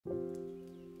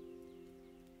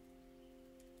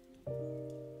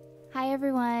Hi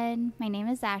everyone, my name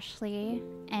is Ashley,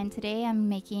 and today I'm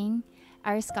making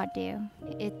Aroskaddu.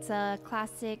 It's a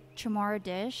classic Chamorro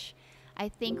dish. I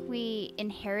think we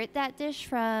inherit that dish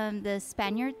from the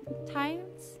Spaniard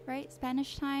times, right?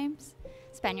 Spanish times?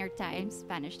 Spaniard times,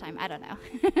 Spanish time, I don't know.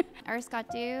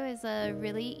 Aroskaddu is a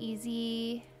really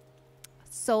easy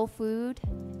soul food.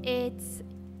 It's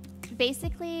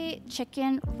basically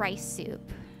chicken rice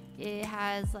soup. It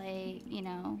has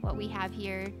what we have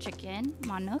here, chicken,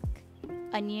 manok,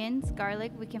 onions,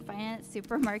 garlic. We can find it at the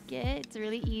supermarket. It's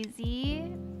really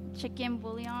easy. Chicken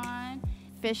bouillon,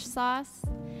 fish sauce.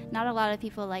 Not a lot of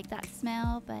people like that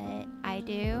smell, but I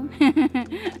do.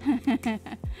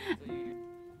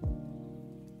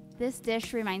 This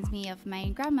dish reminds me of my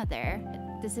grandmother.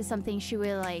 This is something she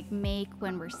would make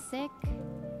when we're sick,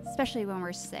 especially when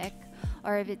we're sick,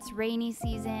 or if it's rainy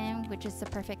season, which is the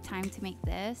perfect time to make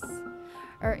this.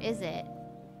 Or is it?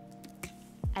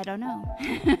 I don't know.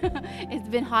 It's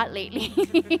been hot lately.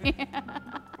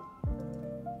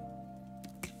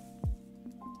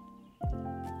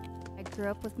 I grew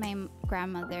up with my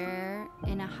grandmother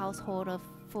in a household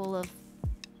full of,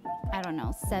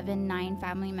 7, 9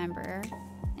 family members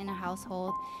in a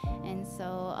household. And so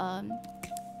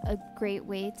a great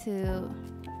way to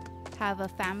have a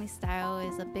family style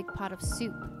is a big pot of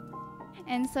soup.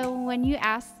 And so when you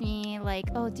asked me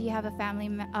do you have a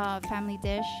family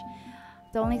dish,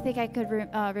 the only thing I could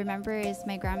remember is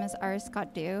my grandma's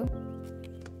Aroskaddu.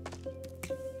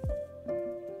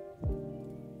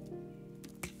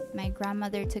 My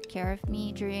grandmother took care of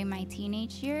me during my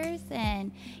teenage years,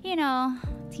 and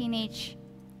teenage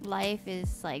life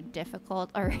is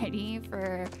difficult already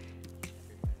for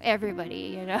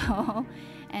everybody,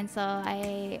 And so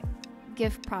I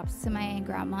give props to my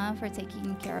grandma for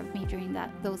taking care of me during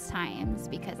those times,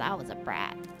 because I was a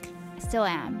brat. I still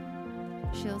am.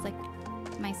 She was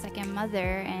my second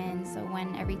mother, and so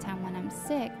every time when I'm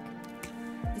sick,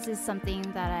 this is something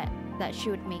that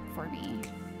she would make for me.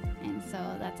 And so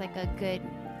that's a good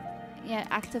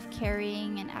act of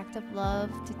caring and act of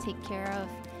love to take care of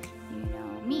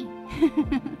me.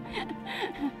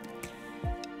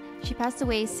 She passed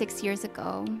away 6 years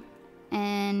ago.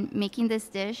 And making this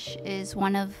dish is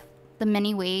one of the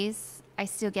many ways I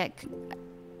still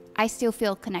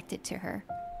feel connected to her.